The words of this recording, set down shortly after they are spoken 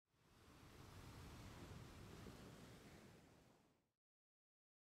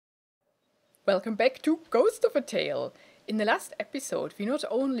Welcome back to Ghost of a Tale. In the last episode, we not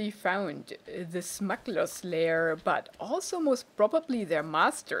only found the smuggler's lair, but also most probably their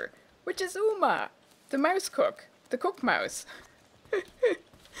master, which is Uma, the mouse cook, the cook mouse.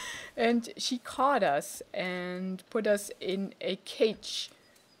 And she caught us and put us in a cage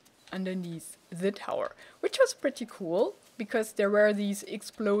underneath the tower, which was pretty cool because there were these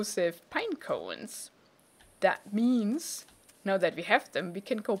explosive pine cones. That means now that we have them, we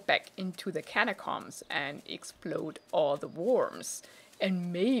can go back into the catacombs and explode all the worms.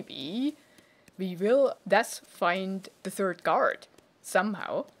 And maybe we will thus find the third guard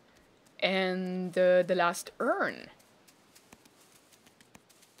somehow. And the last urn.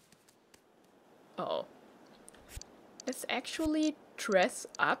 Oh. Let's actually dress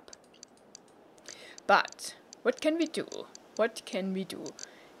up. But what can we do? What can we do?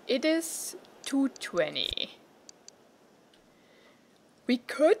 It is 2:20. We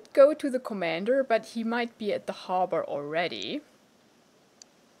could go to the commander, but he might be at the harbor already.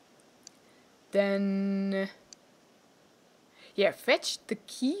 Then... yeah, fetch the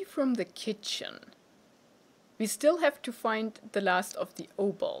key from the kitchen. We still have to find the last of the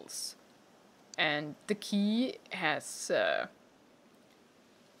obols. And the key has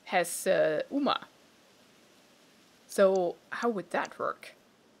Uma. So how would that work?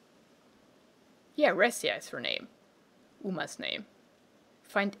 Yeah, Resia is her name. Uma's name.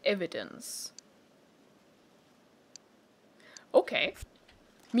 Find evidence. Okay.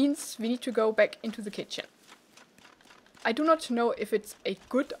 Means we need to go back into the kitchen. I do not know if it's a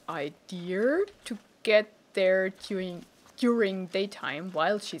good idea to get there during daytime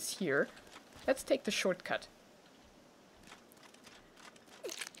while she's here. Let's take the shortcut.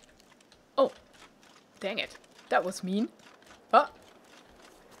 Oh. Dang it. That was mean. Ah.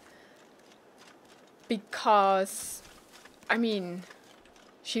 Because... I mean...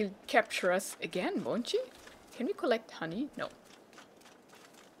 she'll capture us again, won't she? Can we collect honey? No.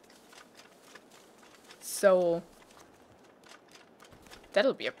 So...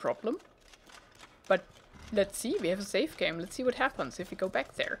 that'll be a problem. But let's see, we have a save game. Let's see what happens if we go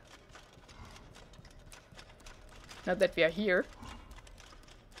back there. Now that we are here,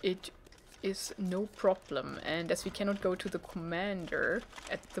 it is no problem. And as we cannot go to the commander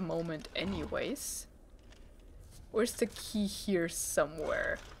at the moment anyways... where's the key here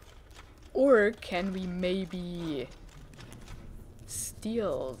somewhere? Or can we maybe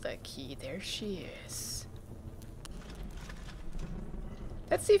steal the key? There she is.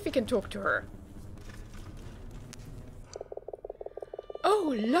 Let's see if we can talk to her.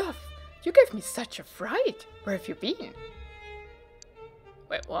 Oh, love! You gave me such a fright! Where have you been?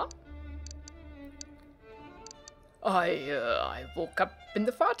 Wait, what? I woke up in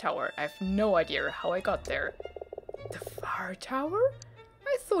the far tower. I have no idea how I got there. The far tower?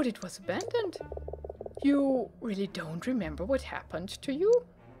 I thought it was abandoned. You really don't remember what happened to you?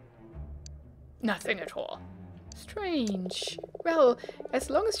 Nothing at all. Strange. Well, as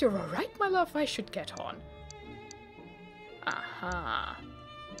long as you're alright, my love, I should get on. Aha.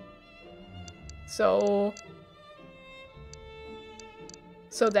 So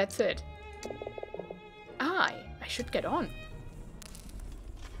that's it. I should get on.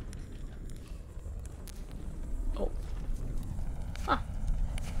 Oh. Ah.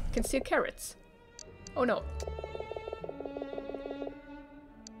 Can steal carrots. Oh no.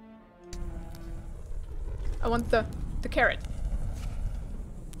 I want the carrot.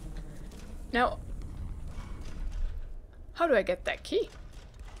 Now, how do I get that key?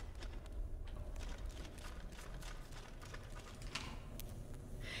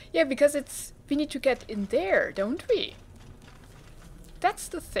 Yeah, because we need to get in there, don't we? That's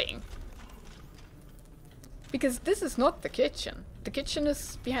the thing. Because this is not the kitchen. The kitchen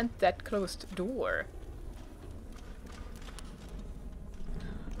is behind that closed door.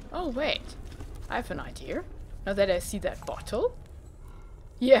 Oh, wait. I have an idea. Now that I see that bottle.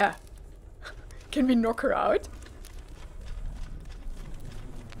 Yeah. Can we knock her out?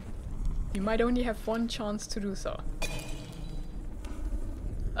 We might only have one chance to do so.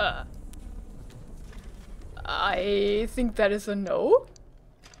 I think that is a no.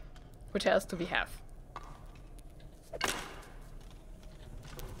 What else do we have?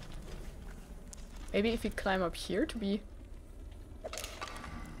 Maybe if we climb up here to be...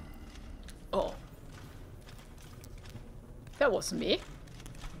 oh. That wasn't me.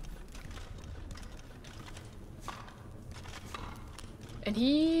 And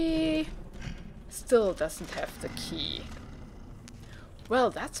he still doesn't have the key. Well,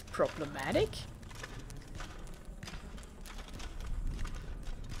 that's problematic.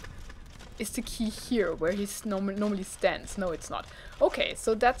 Is the key here, where he normally stands? No, it's not. Okay,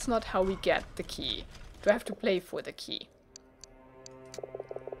 so that's not how we get the key. Do I have to play for the key?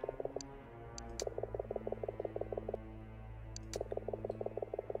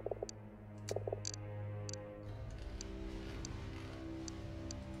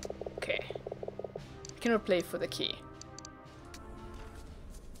 Okay. I cannot play for the key.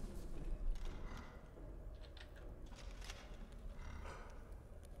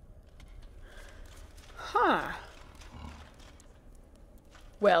 Huh.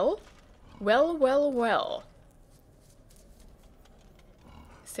 Well.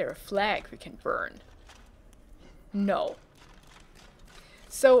 Is there a flag we can burn? No.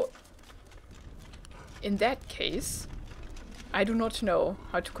 So, in that case, I do not know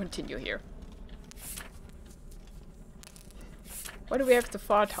how to continue here. Why do we have the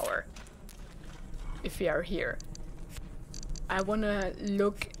far tower? If we are here. I wanna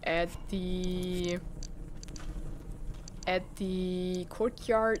look at the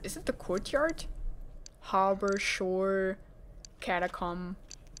courtyard. Is it the courtyard? Harbor, shore, catacomb.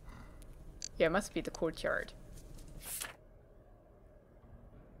 Yeah, it must be the courtyard.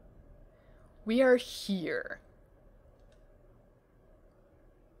 We are here.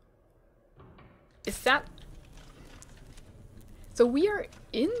 Is that... So we are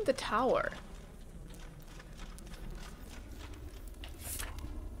in the tower.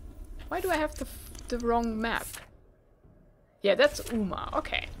 Why do I have the wrong map? Yeah, that's Uma.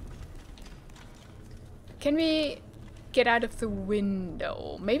 Okay. Can we get out of the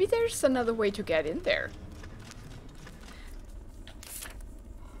window? Maybe there's another way to get in there.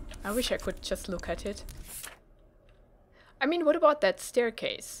 I wish I could just look at it. I mean, what about that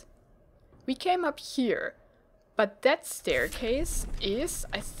staircase? We came up here, but that staircase is...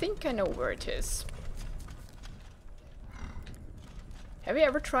 I think I know where it is. Have you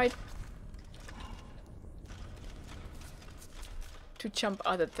ever tried to jump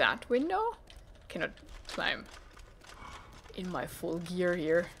out of that window? Cannot climb in my full gear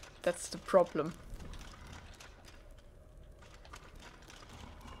here. That's the problem.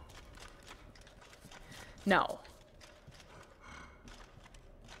 Now,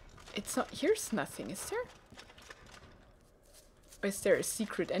 it's not... Here's nothing, is there? Or is there a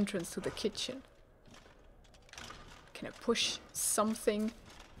secret entrance to the kitchen? Can I push something?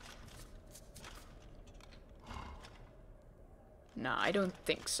 No, I don't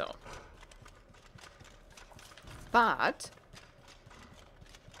think so. But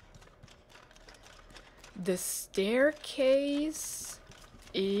the staircase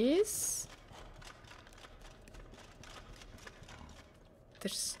is... The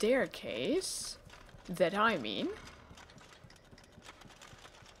staircase that I mean...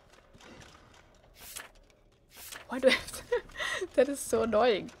 Why do I have to... That is so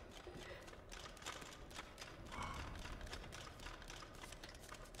annoying.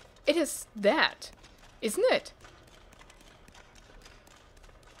 It is that, isn't it?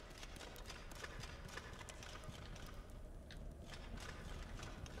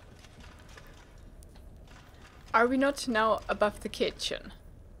 Are we not now above the kitchen?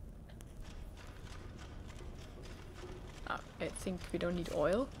 Oh, I think we don't need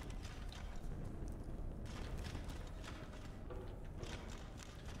oil.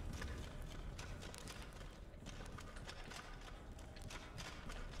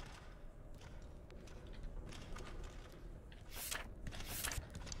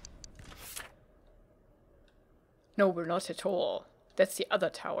 No, we're not at all. That's the other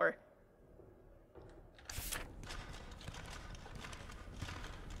tower.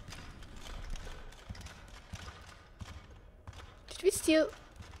 Did we steal?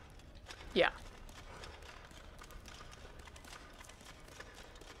 Yeah.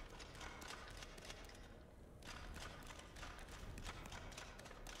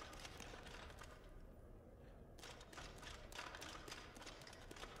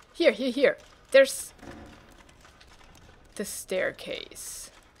 Here. There's the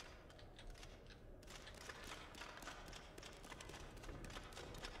staircase.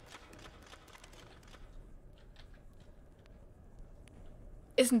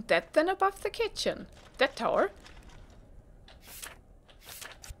 Isn't that then above the kitchen? That tower?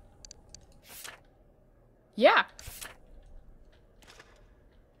 Yeah.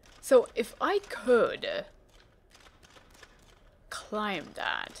 So if I could climb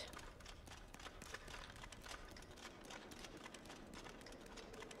that.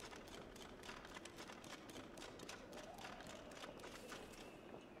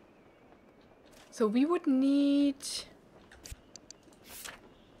 So we would need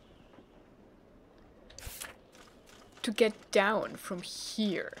to get down from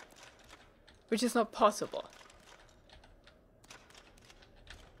here. which is not possible.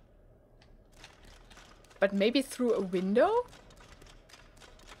 But maybe through a window?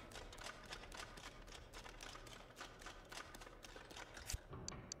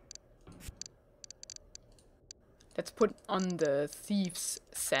 Let's put on the thieves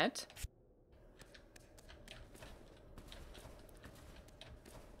set.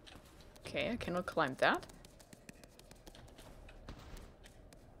 Okay, I cannot climb that.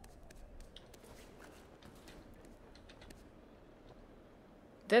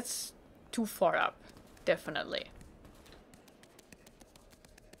 That's too far up, definitely.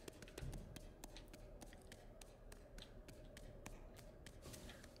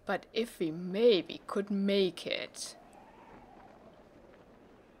 But if we maybe could make it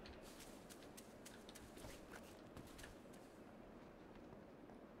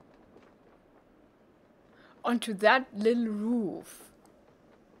onto that little roof.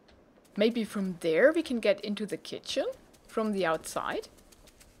 Maybe from there we can get into the kitchen from the outside.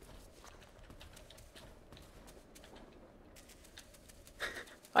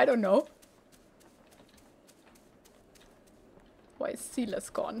 I don't know. Why is Silas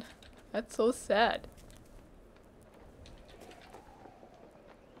gone? That's so sad.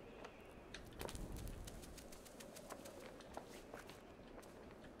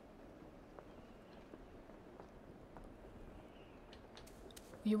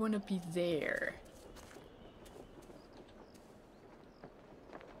 We want to be there.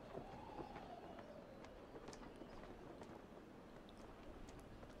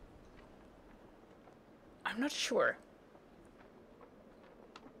 I'm not sure.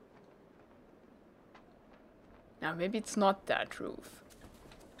 Now maybe it's not that roof.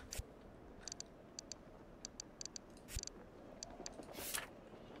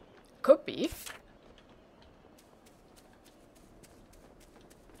 Could be.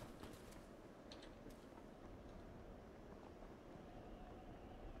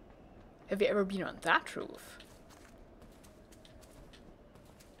 Have you ever been on that roof?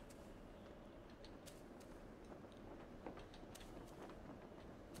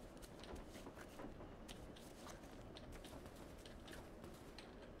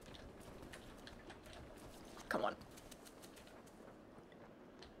 Come on.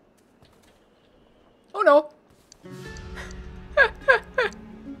 Oh no!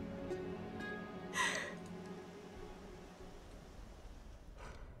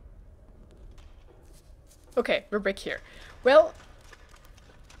 Okay, we're back here. Well,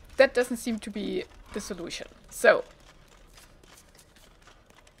 that doesn't seem to be the solution. So,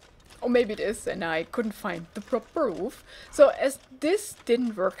 or maybe it is and I couldn't find the proper roof. So as this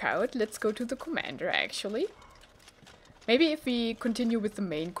didn't work out, let's go to the commander actually. Maybe if we continue with the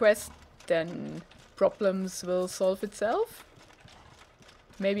main quest, then problems will solve itself.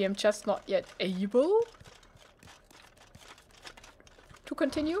 Maybe I'm just not yet able to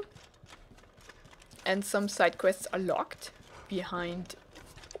continue. And some side quests are locked behind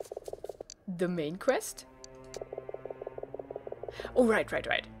the main quest. Oh, right.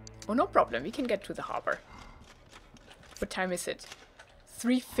 Oh, no problem. We can get to the harbor. What time is it?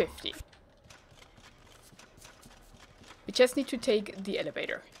 3:50. We just need to take the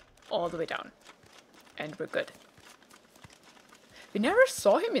elevator all the way down. And we're good. We never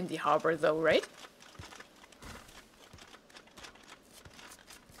saw him in the harbor though, right?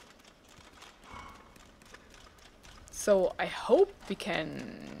 So I hope we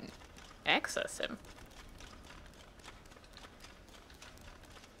can access him.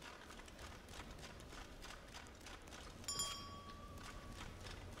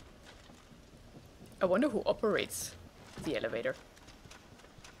 I wonder who operates the elevator.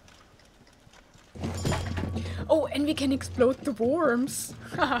 Oh, and we can explode the worms!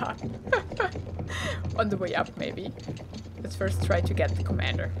 On the way up, maybe. Let's first try to get the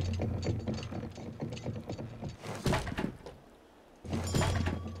commander.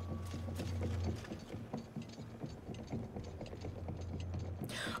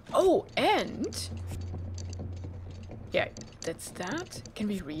 Oh, and... yeah, that's that. Can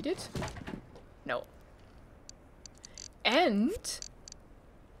we read it? No. And...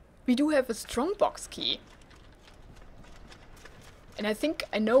 we do have a strongbox key. And I think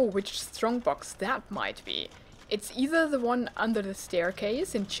I know which strongbox that might be. It's either the one under the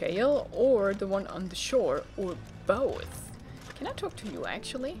staircase in jail, or the one on the shore, or both. Can I talk to you,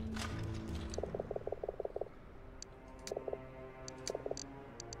 actually?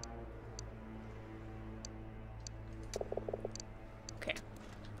 Okay.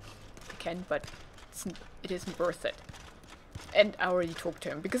 I can, but it isn't worth it. And I already talked to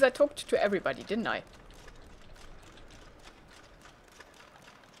him, because I talked to everybody, didn't I?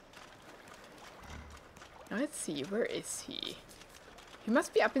 Let's see, where is he? He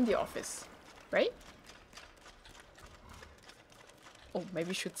must be up in the office, right? Oh, maybe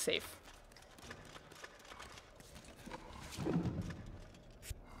we should save.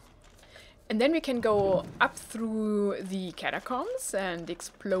 And then we can go up through the catacombs and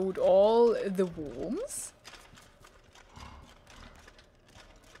explode all the worms.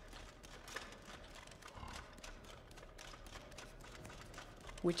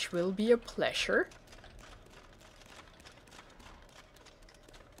 Which will be a pleasure.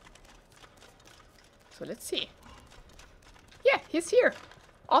 So let's see. Yeah, he's here.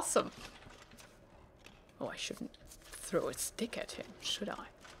 Awesome. Oh, I shouldn't throw a stick at him, should I?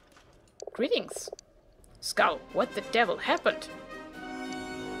 Greetings. Skull, what the devil happened?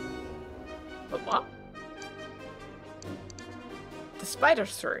 What? The spider,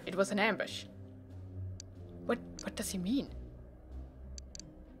 sir. It was an ambush. What does he mean?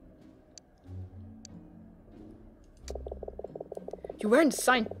 You weren't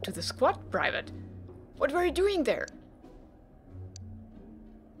assigned to the squad, Private. What were you doing there?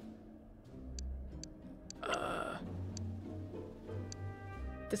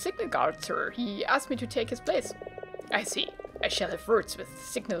 The signal guard, sir. He asked me to take his place. I see. I shall have words with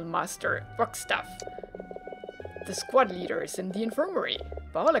Signal Master Rockstaff. The squad leader is in the infirmary.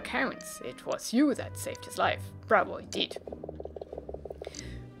 By all accounts, it was you that saved his life. Bravo indeed.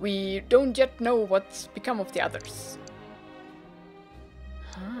 We don't yet know what's become of the others.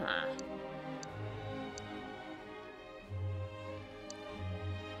 Huh.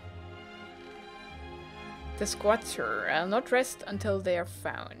 The squad, sir. I'll not rest until they are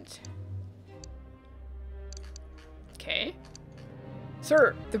found. Okay.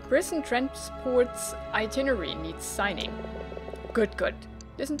 Sir, the prison transport's itinerary needs signing. Good, good.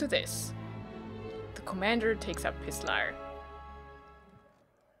 Listen to this. The commander takes up his lyre.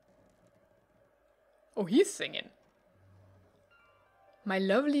 Oh, he's singing. My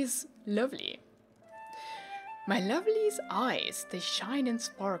lovely's lovely. My lovely's eyes, they shine and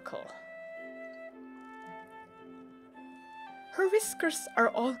sparkle. Her whiskers are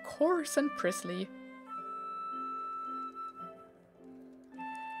all coarse and bristly,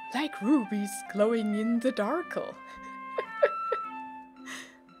 like rubies glowing in the darkle.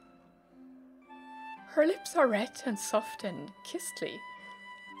 Her lips are red and soft and kissly.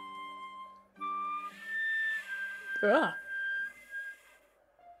 Ah.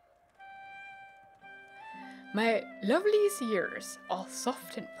 My lovely's ears, all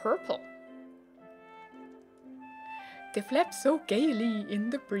soft and purple. They flap so gaily in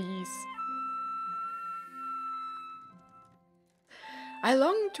the breeze. I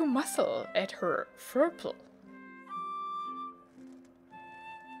long to muscle at her furple.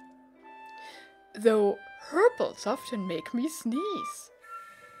 Though purples often make me sneeze.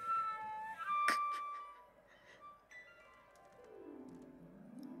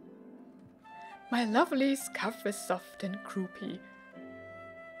 My lovely's cuff is soft and croupy.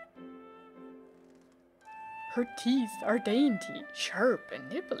 Her teeth are dainty, sharp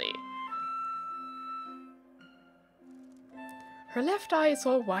and nibbly. Her left eye is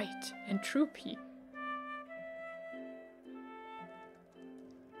all white and droopy.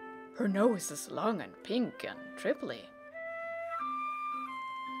 Her nose is long and pink and dribbly.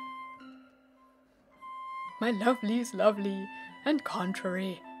 My lovely is lovely and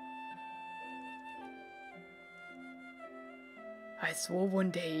contrary. I swore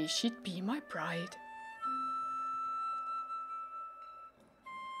one day she'd be my bride.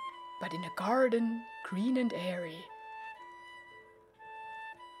 But in a garden, green and airy,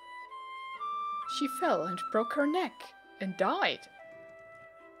 she fell and broke her neck and died.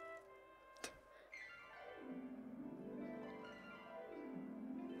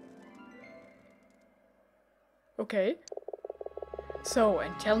 Okay. So,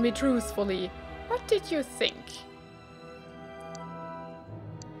 and tell me truthfully, what did you think?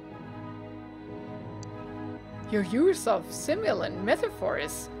 Your use of simile and metaphor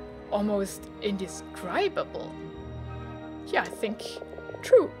is almost indescribable. Yeah, I think.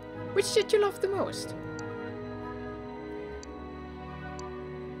 True. Which did you love the most?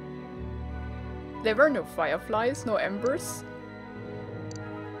 There were no fireflies, no embers.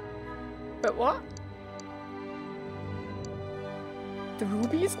 But what? The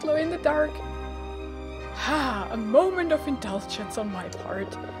rubies glow in the dark? Ha! A moment of indulgence on my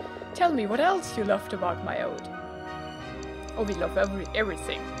part. Tell me what else you loved about my ode. Oh, we love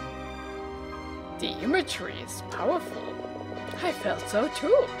everything. The imagery is powerful. I felt so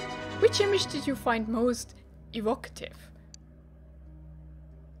too. Which image did you find most evocative?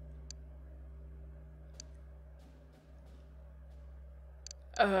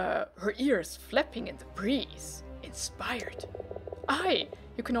 her ears flapping in the breeze. Inspired. Aye,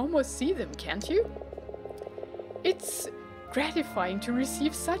 you can almost see them, can't you? It's gratifying to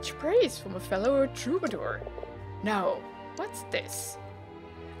receive such praise from a fellow troubadour. Now, what's this?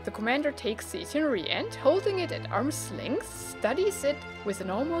 The commander takes the itinerary and, holding it at arm's length, studies it with an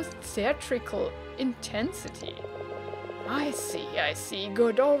almost theatrical intensity. I see.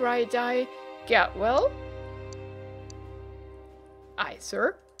 Good, all right, I get well. Aye,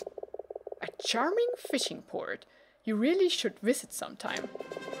 sir. A charming fishing port. You really should visit sometime.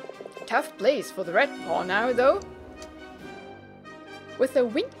 Tough place for the Red Paw now, though. With a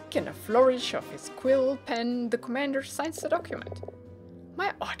wink and a flourish of his quill pen, the commander signs the document.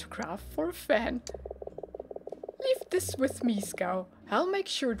 My autograph for a fan. Leave this with me, Scow. I'll make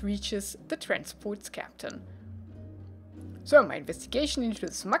sure it reaches the transport's captain. So, my investigation into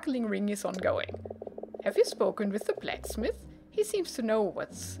the smuggling ring is ongoing. Have you spoken with the blacksmith? He seems to know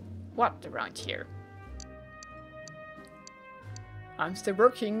what's what around here. I'm still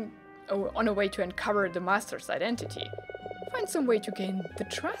working on a way to uncover the master's identity. Find some way to gain the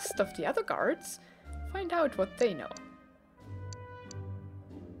trust of the other guards. Find out what they know.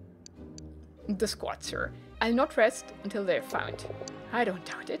 The squad, sir. I'll not rest until they're found. I don't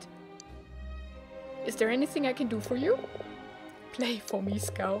doubt it. Is there anything I can do for you? Play for me,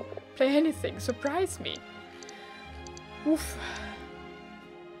 Scow. Play anything. Surprise me. Oof.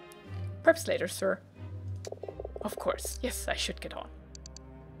 Perhaps later, sir. Of course. Yes, I should get on.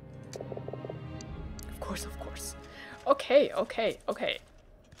 Of course. Okay.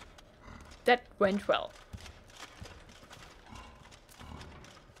 That went well.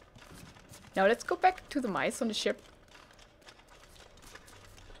 Now let's go back to the mice on the ship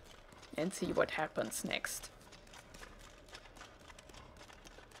and see what happens next.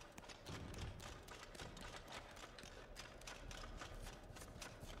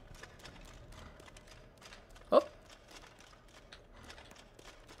 Oh.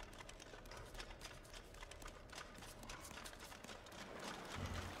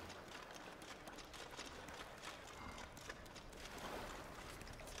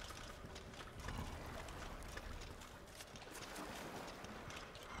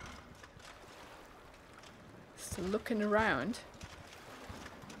 Still looking around.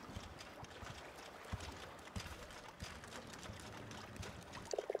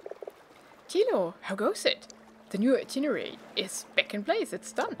 Tilo, how goes it? The new itinerary is back in place,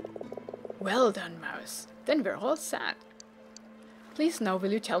 it's done. Well done, Mouse. Then we're all set. Please now,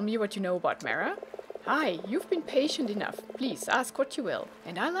 will you tell me what you know about Merra? Aye, you've been patient enough. Please ask what you will,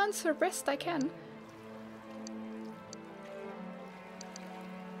 and I'll answer best I can.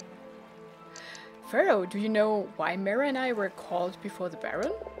 Pharaoh, do you know why Merra and I were called before the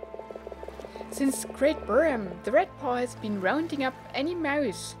Baron? Since Great Burham, the Red Paw has been rounding up any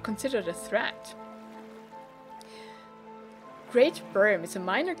mouse considered a threat. Great Burham is a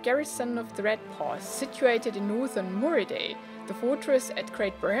minor garrison of the Red Paw, situated in northern Muriday. The fortress at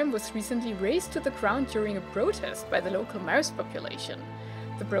Great Burham was recently razed to the ground during a protest by the local mouse population.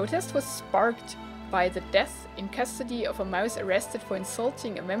 The protest was sparked by the death in custody of a mouse arrested for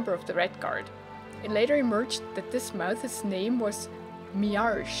insulting a member of the Red Guard. It later emerged that this mouse's name was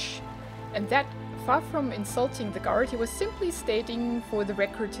Miarsh, and that, far from insulting the guard, he was simply stating for the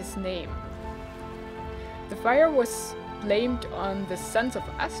record his name. The fire was blamed on the Sons of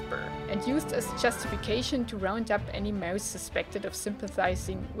Asper and used as justification to round up any mouse suspected of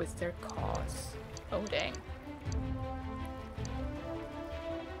sympathizing with their cause. Oh dang.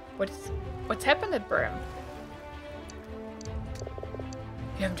 What's happened at Burham?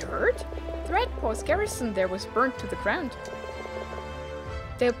 You haven't heard? The Red Paw's garrison there was burnt to the ground.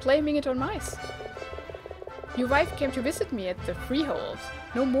 They're blaming it on mice. Your wife came to visit me at the freehold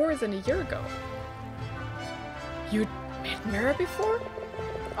no more than a year ago. You'd met Merra before?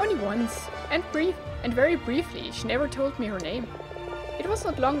 Only once, and very briefly. She never told me her name. It was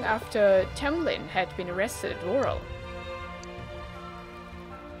not long after Tamlin had been arrested at Laurel.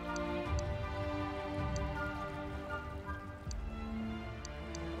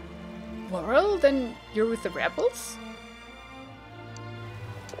 Laurel? Then you're with the rebels?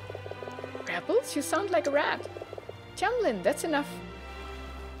 Rebels? You sound like a rat. Tamlin, that's enough.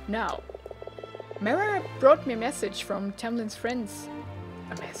 Now, Merra brought me a message from Tamlin's friends.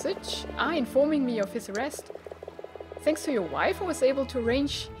 A message? Informing me of his arrest. Thanks to your wife, I was able to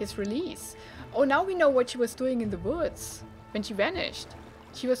arrange his release. Oh, now we know what she was doing in the woods when she vanished.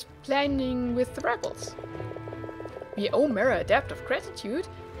 She was planning with the rebels. We owe Merra a debt of gratitude,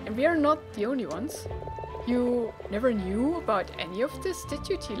 and we are not the only ones. You never knew about any of this, did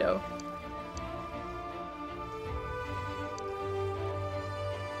you, Tilo?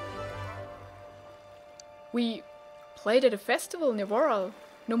 We played at a festival near Voral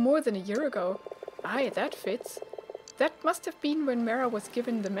no more than a year ago. Aye, that fits. That must have been when Merra was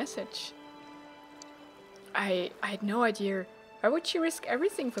given the message. I had no idea. Why would she risk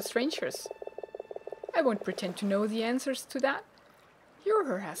everything for strangers? I won't pretend to know the answers to that. You're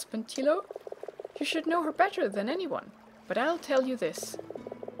her husband, Tilo. You should know her better than anyone. But I'll tell you this.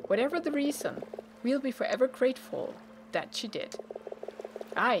 Whatever the reason, we'll be forever grateful that she did.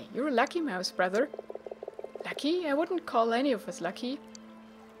 Aye, you're a lucky mouse, brother. Lucky? I wouldn't call any of us lucky.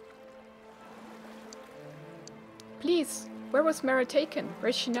 Please, where was Merra taken?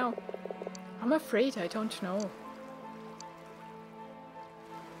 Where's she now? I'm afraid I don't know.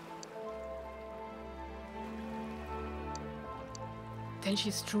 Then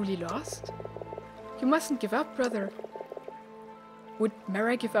she's truly lost? You mustn't give up, brother. Would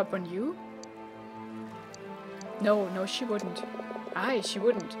Merra give up on you? No, she wouldn't. Aye, she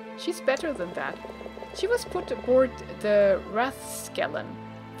wouldn't. She's better than that. She was put aboard the Rathskellen,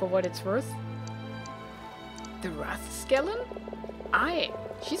 for what it's worth. The Rathskellen? Aye,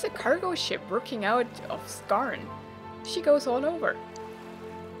 she's a cargo ship working out of Skarn. She goes all over.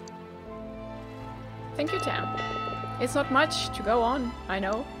 Thank you, Tam. It's not much to go on, I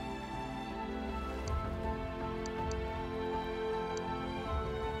know.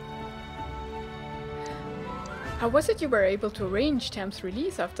 How was it you were able to arrange Tam's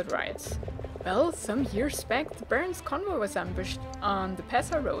release after the riots? Well, some years back, the Baron's convoy was ambushed on the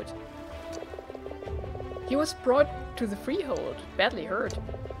Pessa Road. He was brought to the Freehold, badly hurt.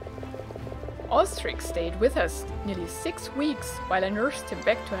 Ostrich stayed with us nearly 6 weeks while I nursed him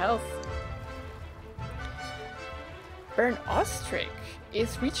back to health. Baron Ostrich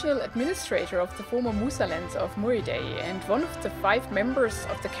is regional administrator of the former Musa lands of Muriday and one of the 5 members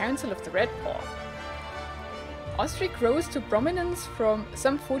of the Council of the Red Paw. Ostrich rose to prominence from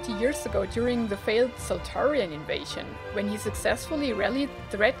some 40 years ago during the failed Saltarian invasion, when he successfully rallied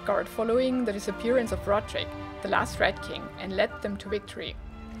the Red Guard following the disappearance of Roderick, the last Red King, and led them to victory.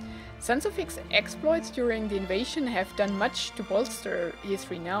 Sons of Hic's exploits during the invasion have done much to bolster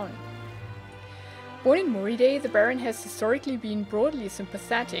his renown. Born in Muriday, the Baron has historically been broadly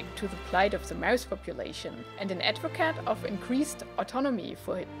sympathetic to the plight of the mouse population and an advocate of increased autonomy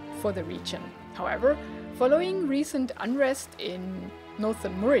for the region. However, following recent unrest in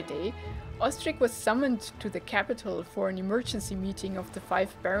northern Muriday, Ostrich was summoned to the capital for an emergency meeting of the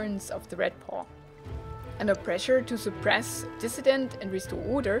 5 barons of the Red Paw. Under pressure to suppress dissident and restore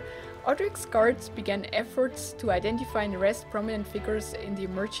order, Ostrich's guards began efforts to identify and arrest prominent figures in the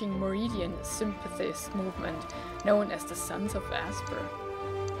emerging Meridian sympathist movement, known as the Sons of Asper.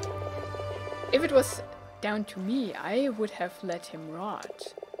 If it was down to me, I would have let him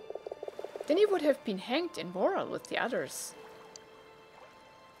rot. Then he would have been hanged in Voral with the others.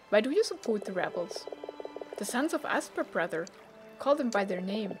 Why do you support the rebels? The Sons of Asper, brother. Call them by their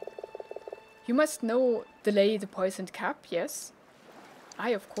name. You must know Delay the Poisoned Cup, yes? Aye,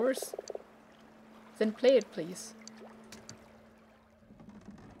 of course. Then play it, please.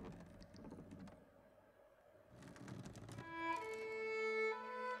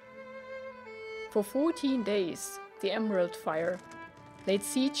 For 14 days, the Emerald Fire laid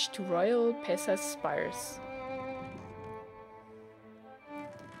siege to royal Pessa's spires.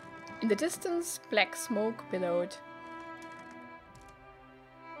 In the distance, black smoke billowed,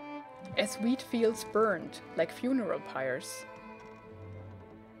 as wheat fields burned like funeral pyres.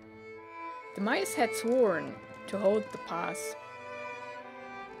 The mice had sworn to hold the pass,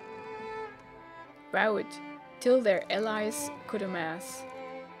 vowed till their allies could amass.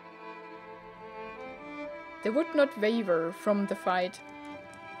 They would not waver from the fight,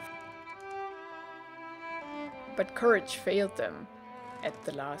 but courage failed them at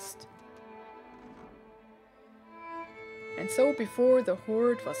the last. And so before the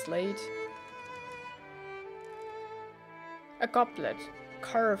hoard was laid, a goblet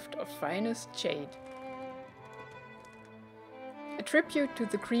carved of finest jade, a tribute to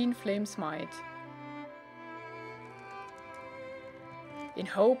the green flame's might, in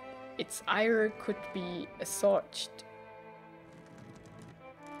hope its ire could be assuaged.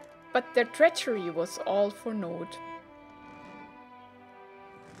 But their treachery was all for naught.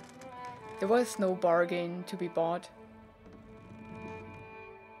 There was no bargain to be bought.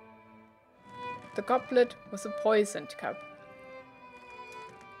 The goblet was a poisoned cup,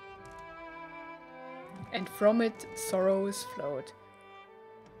 and from it sorrows flowed.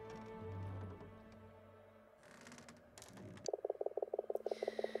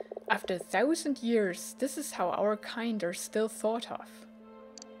 After 1,000 years, this is how our kind are still thought of.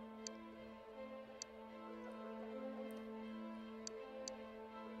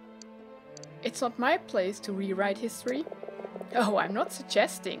 It's not my place to rewrite history. Oh, I'm not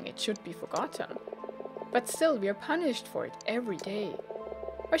suggesting it should be forgotten. But still, we are punished for it every day.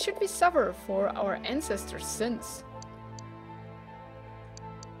 Why should we suffer for our ancestors' sins?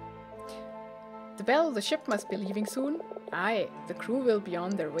 The bell of the ship must be leaving soon. Aye, the crew will be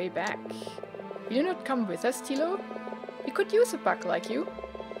on their way back. Will you not come with us, Tilo? We could use a bug like you.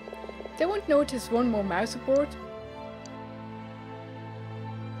 They won't notice one more mouse aboard.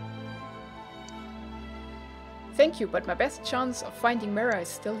 Thank you, but my best chance of finding Merra is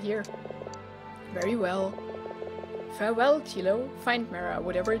still here. Very well. Farewell, Tilo. Find Merra,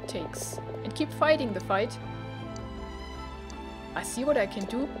 whatever it takes. And keep fighting the fight. I see what I can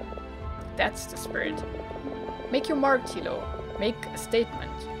do. That's the spirit. Make your mark, Tilo. Make a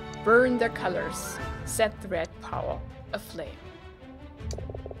statement. Burn their colors. Set the red power aflame.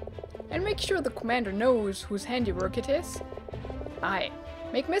 And make sure the commander knows whose handiwork it is. Aye.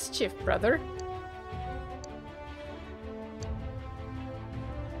 Make mischief, brother.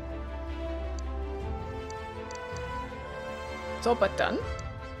 So, but done.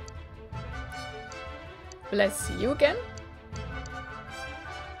 Will I see you again?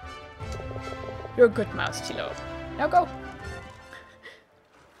 You're a good mouse, Tilo. Now go.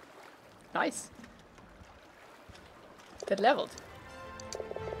 Nice. That leveled.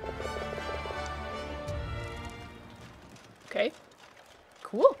 Okay.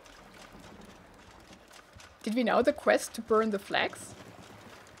 Cool. Did we know the quest to burn the flags?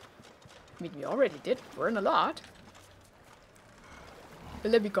 I mean, we already did burn a lot. Will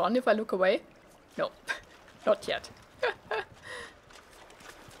they be gone if I look away? No, not yet.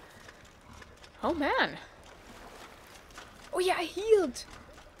 Oh man. Oh yeah, I healed.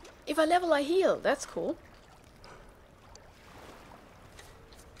 If I level, I heal. That's cool.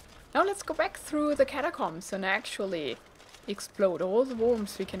 Now let's go back through the catacombs and actually explode all the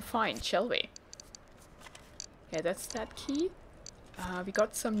worms we can find, shall we? Yeah, that's that key. We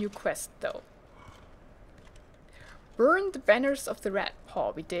got some new quests though. Burn the banners of the Red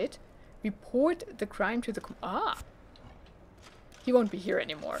Paw. We did. Report the crime to the he won't be here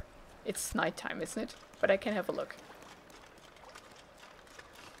anymore. It's nighttime, isn't it? But I can have a look.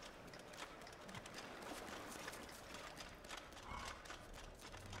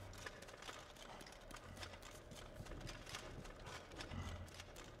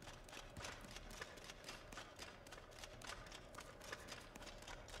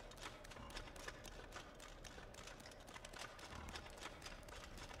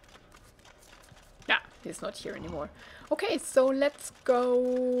 He's not here anymore. Okay, so let's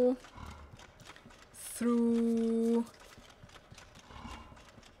go through...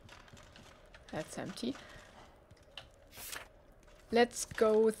 That's empty. Let's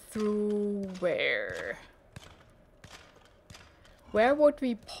go through where? Where would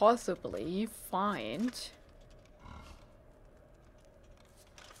we possibly find...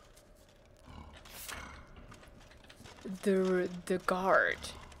 the guard?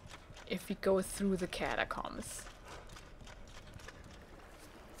 If we go through the catacombs.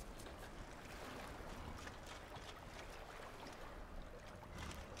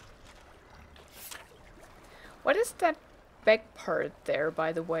 What is that back part there,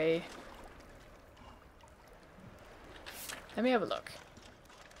 by the way? Let me have a look.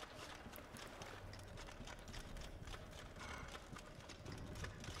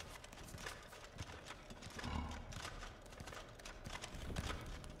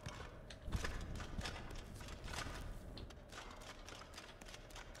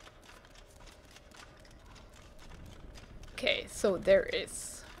 Okay, so there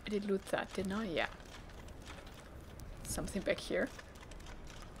is... I did loot that, didn't I? Yeah. Something back here.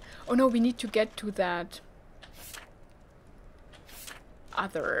 Oh no, we need to get to that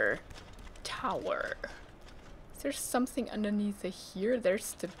other tower. Is there something underneath here?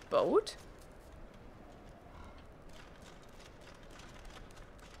 There's the boat?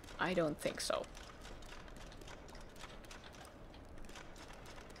 I don't think so.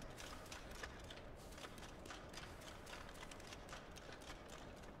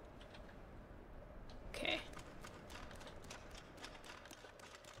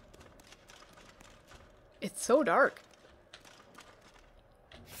 It's so dark.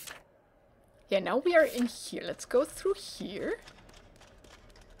 Yeah, now we are in here. Let's go through here.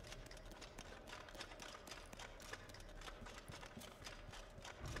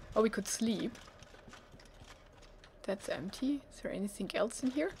 Oh, we could sleep. That's empty. Is there anything else in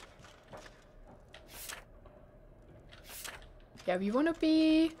here? Yeah, we wanna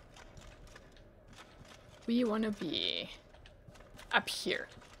be up here.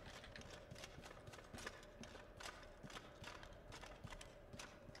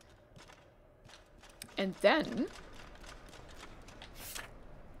 And then...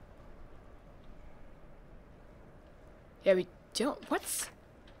 yeah, we don't... What's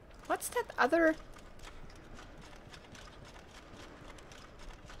that other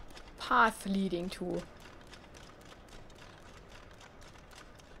path leading to?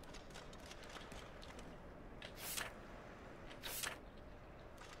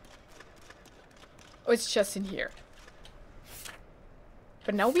 Oh, it's just in here.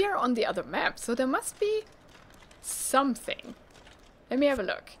 But now we are on the other map, so there must be something. Let me have a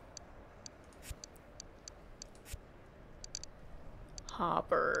look.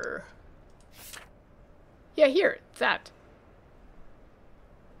 Harbor. Yeah, here, that.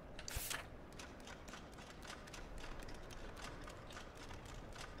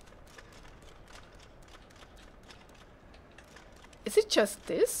 Is it just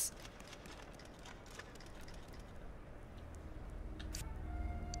this?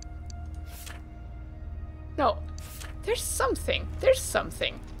 No, there's something. There's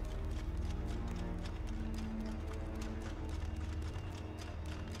something.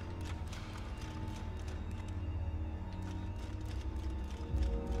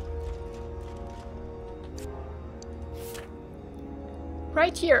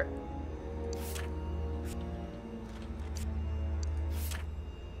 Right here.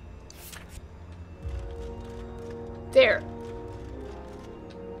 There.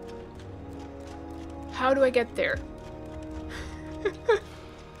 How do I get there?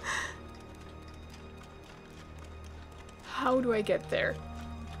 How do I get there?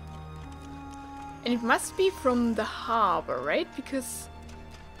 And it must be from the harbor, right? Because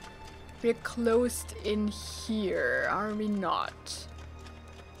we're closed in here, are we not?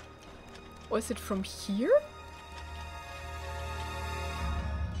 Or is it from here?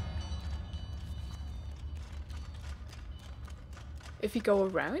 If we go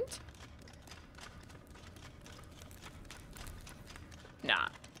around? Nah.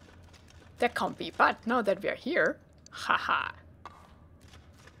 That can't be, but now that we're here, haha.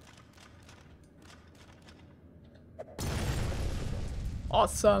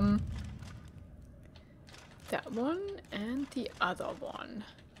 Awesome. That one and the other one.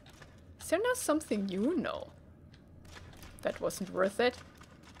 Is there now something you know that wasn't worth it?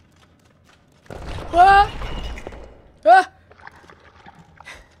 Ah! Ah!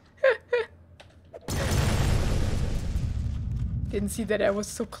 Didn't see that I was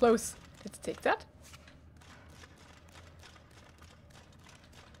so close. Let's take that.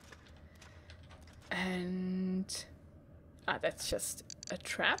 And... ah, that's just a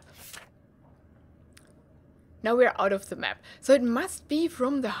trap. Now we're out of the map. So it must be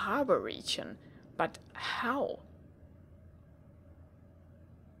from the harbor region. But how?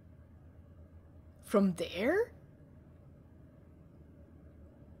 From there?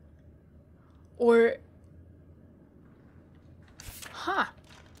 Or... huh.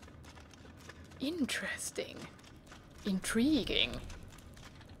 Interesting. Intriguing.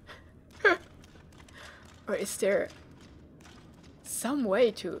 Or is there some way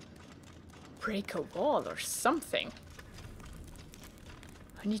to break a wall or something?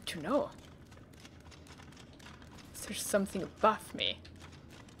 I need to know. Is there something above me?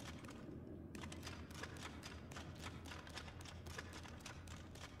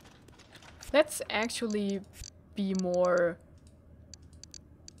 Let's actually be more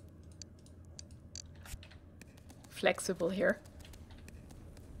flexible here.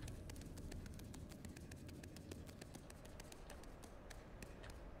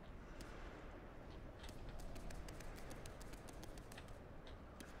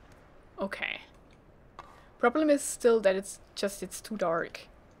 Okay. Problem is still that it's too dark.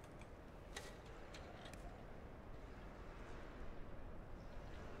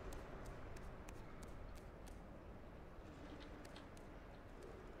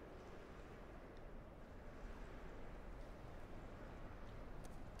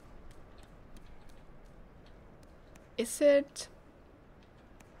 Is it?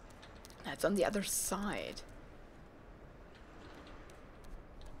 That's on the other side.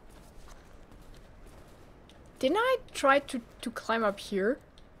 Didn't I try to climb up here?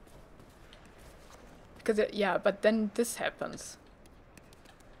 Because yeah, but then this happens.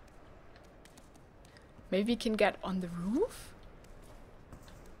 Maybe we can get on the roof?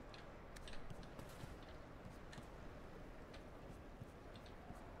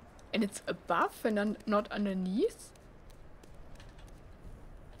 And it's above and not underneath?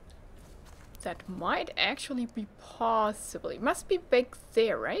 That might actually be possible. It must be back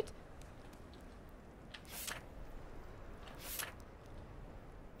there, right?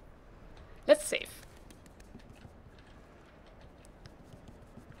 Let's save.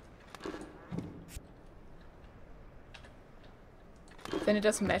 then it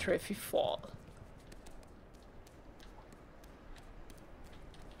doesn't matter if we fall.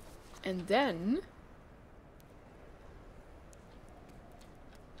 And then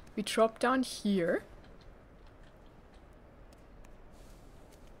we drop down here.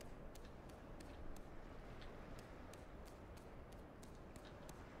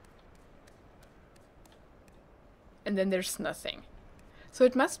 And then there's nothing. So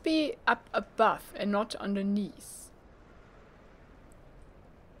it must be up above and not underneath.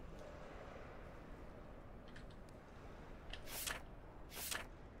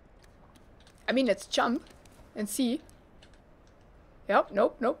 I mean, let's jump and see. Yep,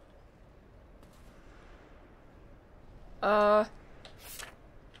 nope, nope. We're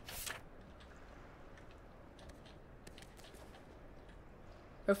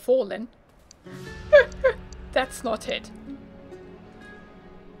fallen. That's not it.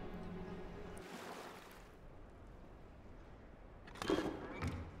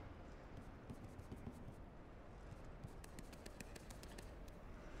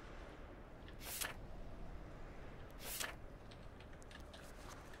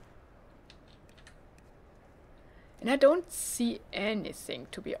 And I don't see anything,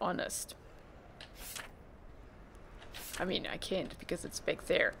 to be honest. I mean, I can't because it's back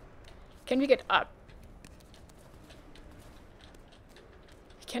there. Can we get up?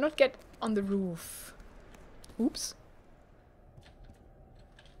 We cannot get on the roof. Oops.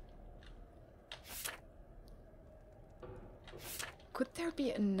 Could there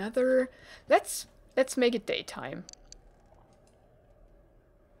be another? Let's make it daytime.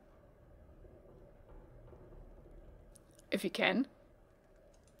 If we can.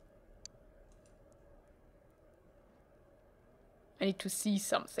 I need to see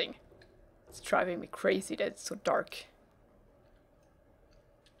something. It's driving me crazy that it's so dark.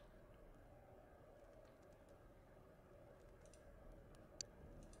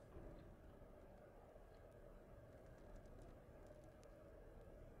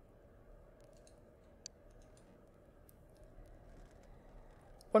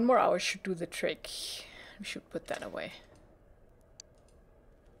 One more hour should do the trick. We should put that away.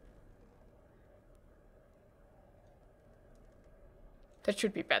 That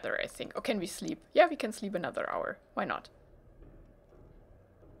should be better, I think. Or can we sleep? Yeah, we can sleep another hour. Why not?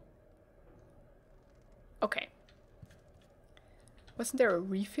 Okay. Wasn't there a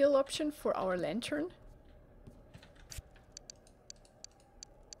refill option for our lantern?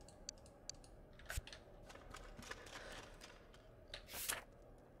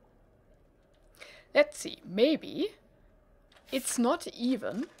 Let's see. Maybe it's not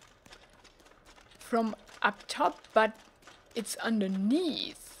even from up top, but it's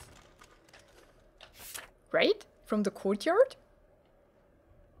underneath, right? From the courtyard?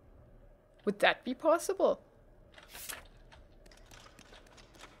 Would that be possible?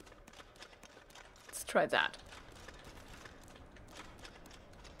 Let's try that.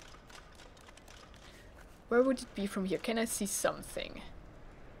 Where would it be from here? Can I see something?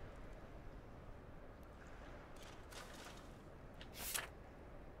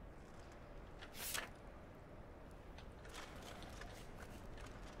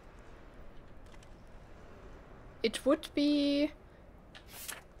 It would be...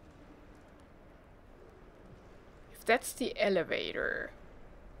 If that's the elevator...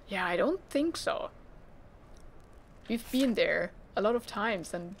 Yeah, I don't think so. We've been there a lot of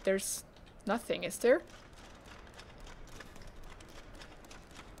times and there's nothing, is there?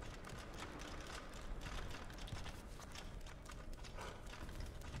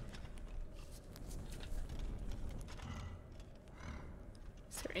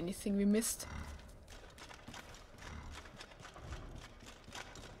 Is there anything we missed?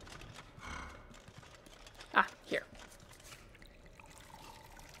 Ah, here.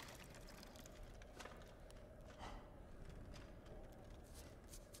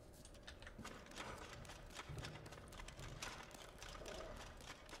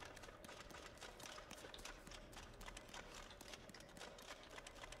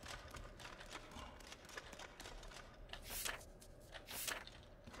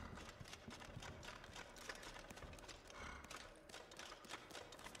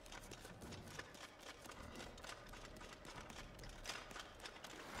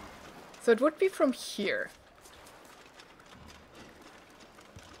 So it would be from here.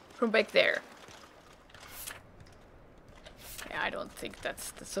 From back there. Yeah, I don't think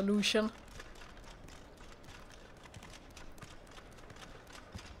that's the solution.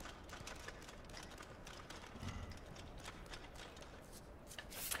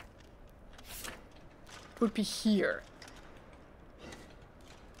 It would be here.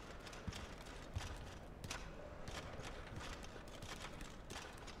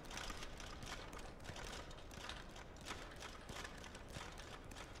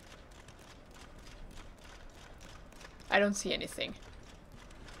 I don't see anything.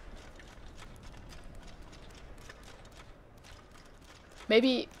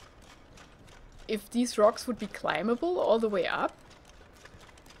 Maybe if these rocks would be climbable all the way up.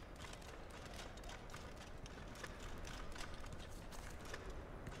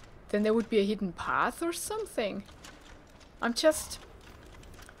 Then there would be a hidden path or something. I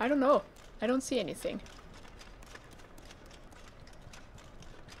don't know. I don't see anything.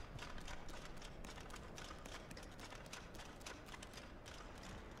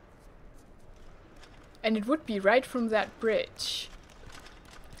 And it would be right from that bridge.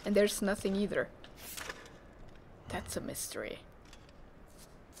 And there's nothing either. That's a mystery.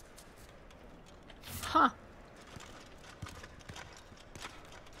 Huh.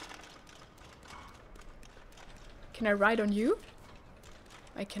 Can I ride on you?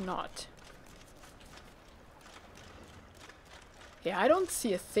 I cannot. Yeah, I don't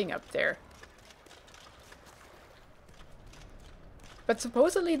see a thing up there. But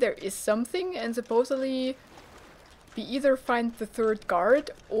supposedly there is something, and supposedly we either find the third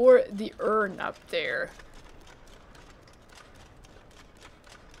guard or the urn up there.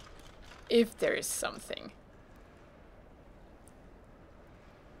 If there is something.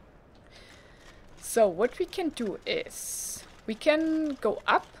 So what we can do is we can go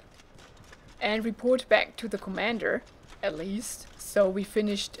up and report back to the commander, at least. So we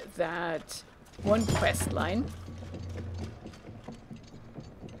finished that one quest line.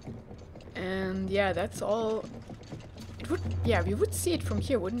 And yeah, that's all. It would, yeah, we would see it from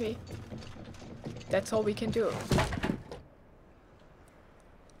here, wouldn't we? That's all we can do.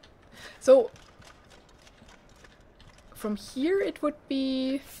 So from here it would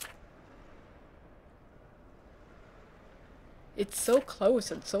be... It's so close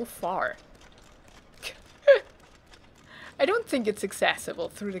and so far. I don't think it's accessible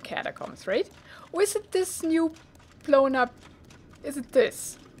through the catacombs, right? Or is it this new blown up... Is it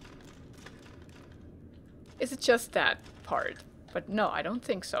this? Is it just that part? But no, I don't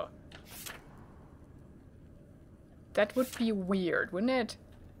think so. That would be weird, wouldn't it?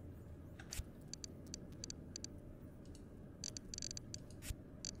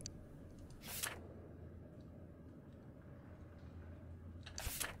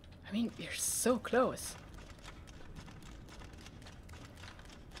 I mean, we're so close.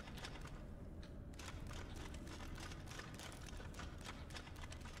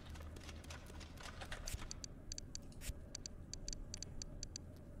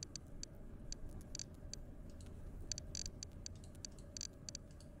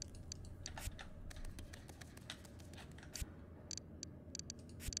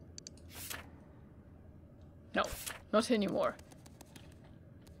 No, not anymore.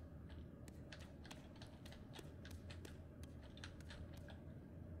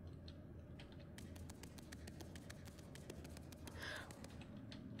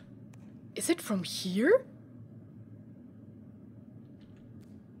 Is it from here?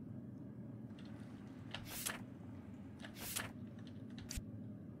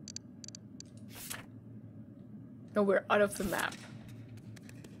 No, we're out of the map.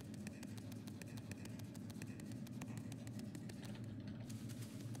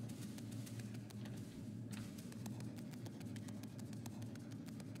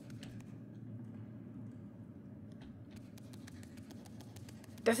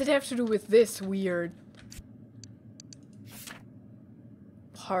 Does it have to do with this weird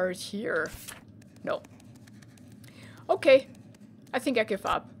part here? No. Okay. I think I give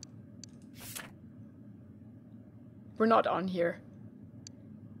up. We're not on here.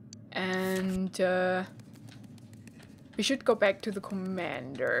 And we should go back to the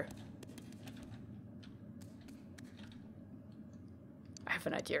commander. I have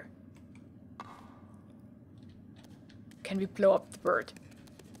an idea. Can we blow up the bird?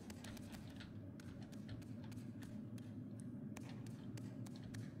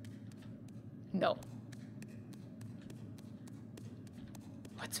 No.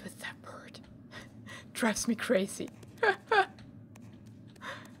 What's with that bird? Drives me crazy.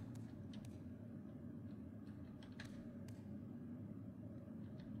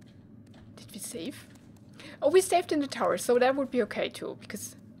 Did we save? Oh, we saved in the tower, so that would be okay too,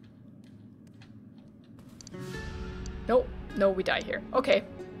 because... No, no, we die here. Okay.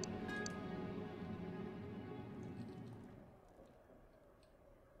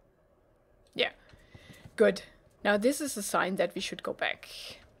 Yeah, good. Now this is a sign that we should go back.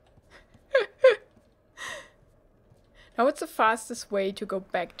 Now what's the fastest way to go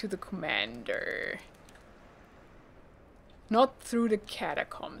back to the commander? Not through the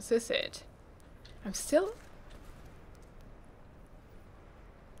catacombs, is it? I'm still...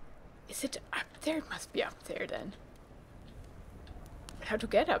 Is it up there? It must be up there then. how to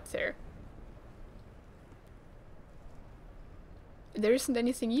get up there. There isn't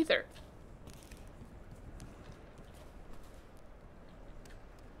anything either.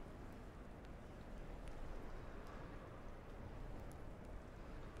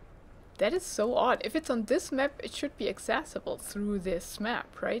 That is so odd. If it's on this map, it should be accessible through this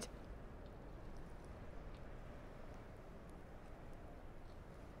map, right?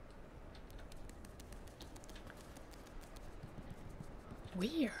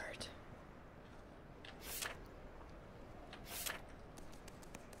 Weird.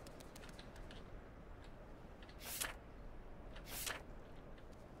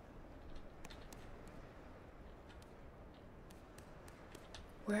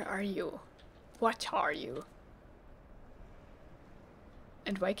 Where are you? What are you?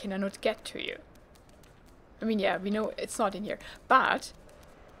 And why can I not get to you? I mean, yeah, we know it's not in here, but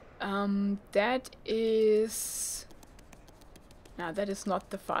that is... Nah, that is not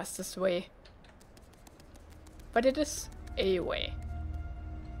the fastest way. But it is a way.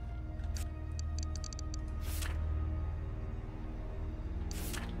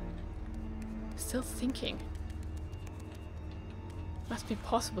 Still thinking. Must be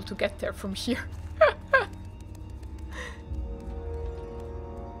possible to get there from here.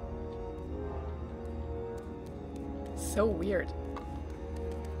 So weird.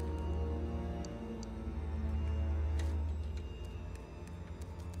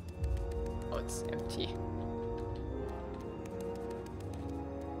 Oh, it's empty.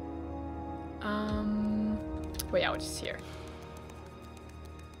 Way out is here.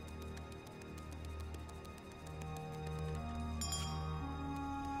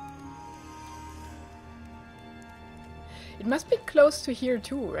 It must be close to here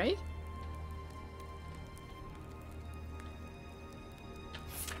too, right?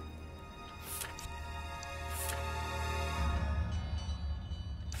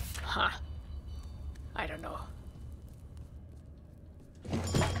 Huh. I don't know.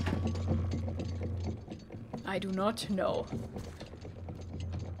 I do not know.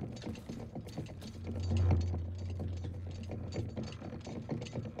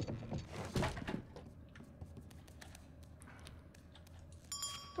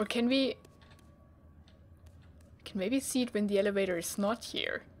 Or can we... can maybe see it when the elevator is not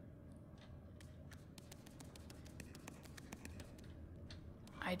here?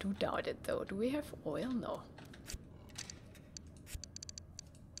 I do doubt it though. Do we have oil? No.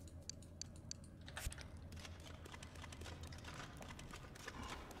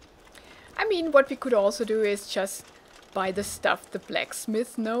 I mean, what we could also do is just buy the stuff the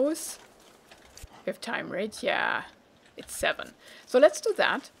blacksmith knows. We have time, right? Yeah. It's 7. So let's do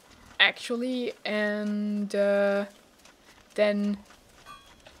that, actually, and then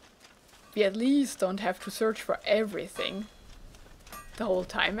we at least don't have to search for everything the whole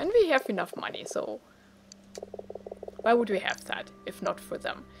time. And we have enough money, so why would we have that if not for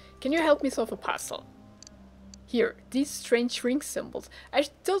them? Can you help me solve a puzzle? Here, these strange ring symbols. I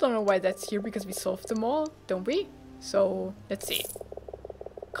still don't know why that's here because we solved them all, don't we? So, let's see.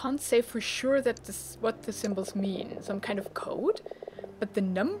 Can't say for sure that what the symbols mean. Some kind of code? But the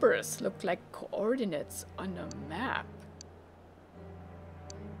numbers look like coordinates on a map.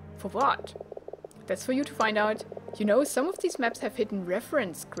 For what? That's for you to find out. You know, some of these maps have hidden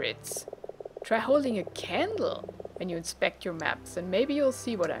reference grids. Try holding a candle when you inspect your maps and maybe you'll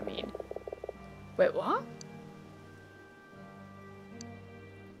see what I mean. Wait, what?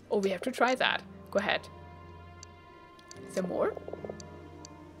 Oh, we have to try that. Go ahead. Is there more?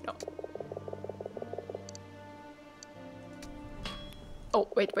 No. Oh,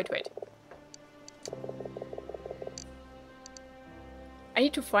 wait. I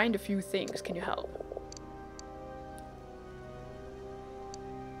need to find a few things. Can you help?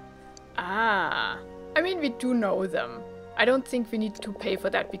 Ah. I mean, we do know them. I don't think we need to pay for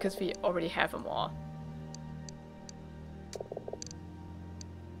that because we already have them all.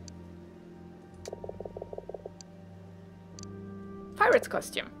 Pirate's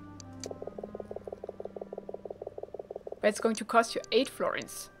costume. But it's going to cost you 8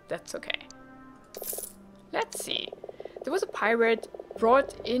 florins. That's okay. Let's see. There was a pirate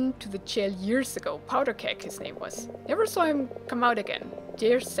brought into the jail years ago. Powderkeg, his name was. Never saw him come out again.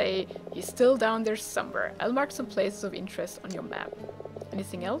 Dare say he's still down there somewhere. I'll mark some places of interest on your map.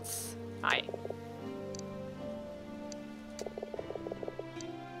 Anything else? Aye.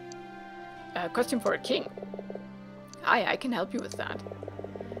 Costume for a king. Aye, I can help you with that.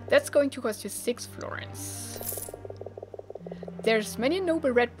 That's going to cost you 6 florins. There's many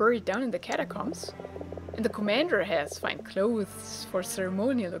noble red buried down in the catacombs. And the commander has fine clothes for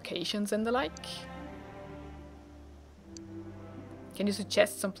ceremonial occasions and the like. Can you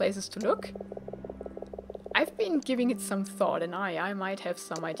suggest some places to look? I've been giving it some thought and I might have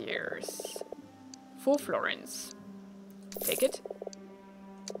some ideas. 4 florins. Take it.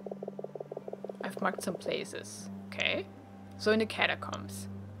 I've marked some places. Okay. So in the catacombs.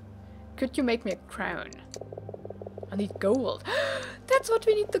 Could you make me a crown? I need gold. That's what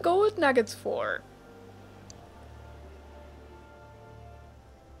we need the gold nuggets for.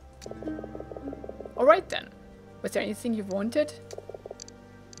 Alright then. Was there anything you wanted?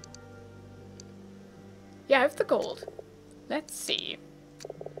 Yeah, I have the gold. Let's see.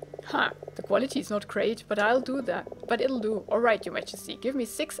 Huh, the quality is not great, but I'll do that. But it'll do. Alright, Your Majesty, give me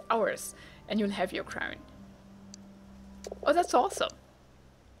 6 hours and you'll have your crown. Oh, that's awesome.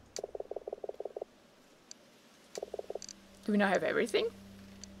 Do we now have everything?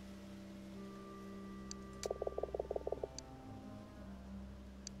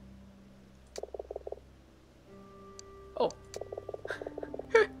 Oh.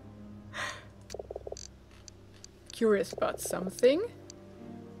 Curious about something.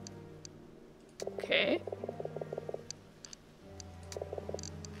 Okay.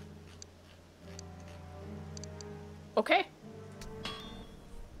 Okay.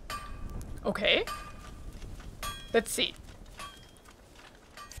 Okay. Let's see.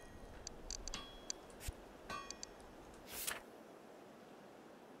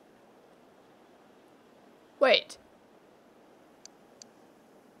 Wait.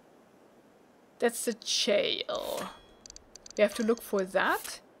 That's the jail. We have to look for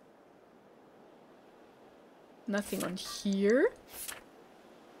that. Nothing on here.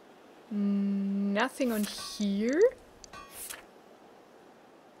 Nothing on here.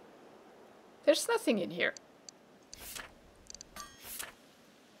 There's nothing in here.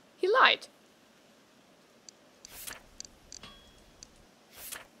 He lied.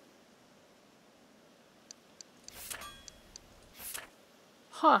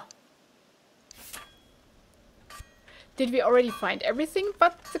 Huh. Did we already find everything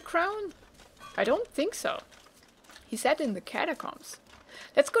but the crown? I don't think so. He said in the catacombs.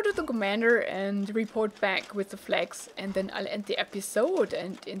 Let's go to the commander and report back with the flags, and then I'll end the episode,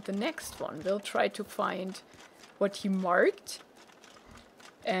 and in the next one we'll try to find what he marked.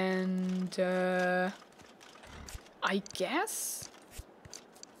 And I guess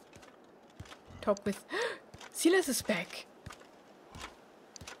talk with Silas is back.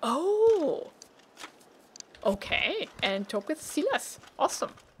 Oh, okay, and talk with Silas.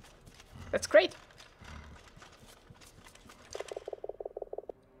 Awesome, that's great.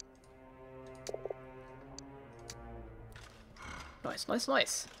 Nice, nice,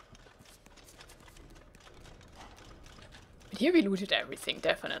 nice. But here we looted everything,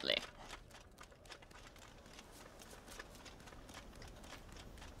 definitely.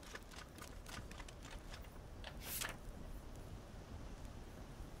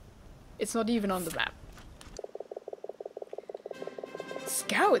 It's not even on the map.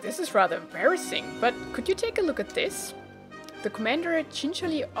 Scout, this is rather embarrassing, but could you take a look at this? The commander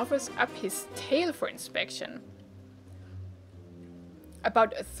gingerly offers up his tail for inspection.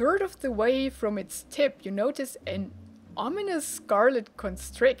 About a third of the way from its tip, you notice an ominous scarlet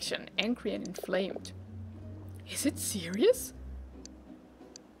constriction, angry and inflamed. Is it serious?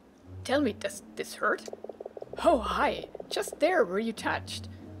 Tell me, does this hurt? Oh, hi, just there where you touched.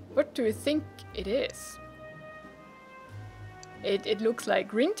 What do you think it is? It looks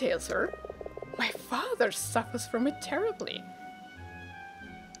like ringtail, sir. My father suffers from it terribly.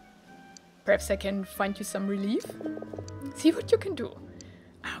 Perhaps I can find you some relief? See what you can do.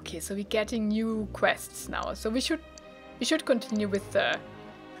 Okay, so we're getting new quests now. So we should continue with the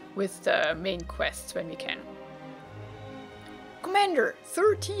main quests when we can. Commander,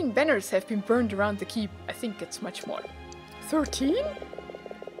 13 banners have been burned around the keep. I think it's much more. 13?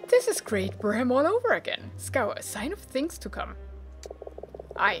 This is great Bram all over again. Scout, a sign of things to come.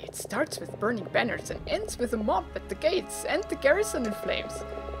 Aye, it starts with burning banners and ends with a mob at the gates and the garrison in flames.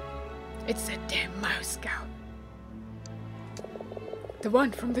 It's that damn mouse, Scout. The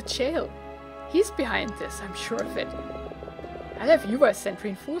one from the jail. He's behind this, I'm sure of it. I'll have you send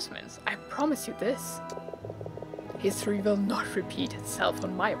reinforcements, I promise you this. History will not repeat itself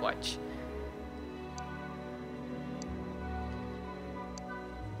on my watch.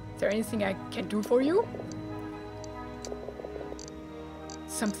 Is there anything I can do for you?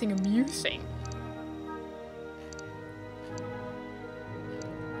 Something amusing.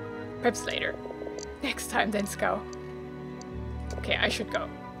 Perhaps later. Next time then, Scout. Okay, I should go.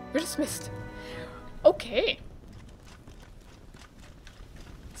 You're dismissed. Okay.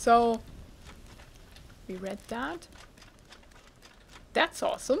 So, we read that. That's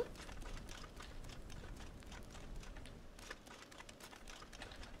awesome.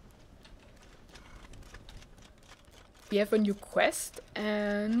 We have a new quest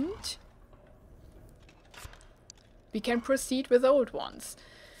and we can proceed with old ones.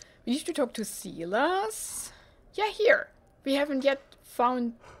 We need to talk to Silas. Yeah, here. We haven't yet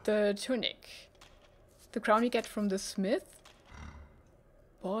found the tunic. The crown we get from the smith.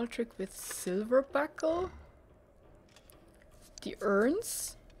 Baldric with silver buckle. The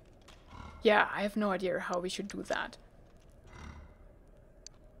urns. Yeah, I have no idea how we should do that.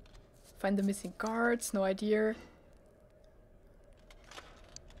 Find the missing guards, no idea.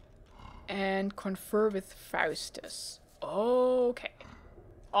 And confer with Faustus. Okay.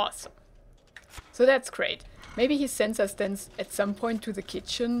 Awesome. So that's great. Maybe he sends us then at some point to the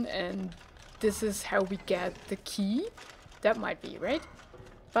kitchen and this is how we get the key. That might be, right?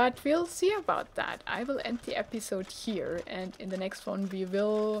 But we'll see about that. I will end the episode here and in the next one we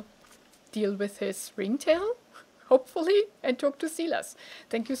will deal with his ringtail, hopefully, and talk to Silas.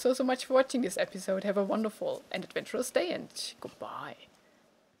 Thank you so much for watching this episode. Have a wonderful and adventurous day and goodbye.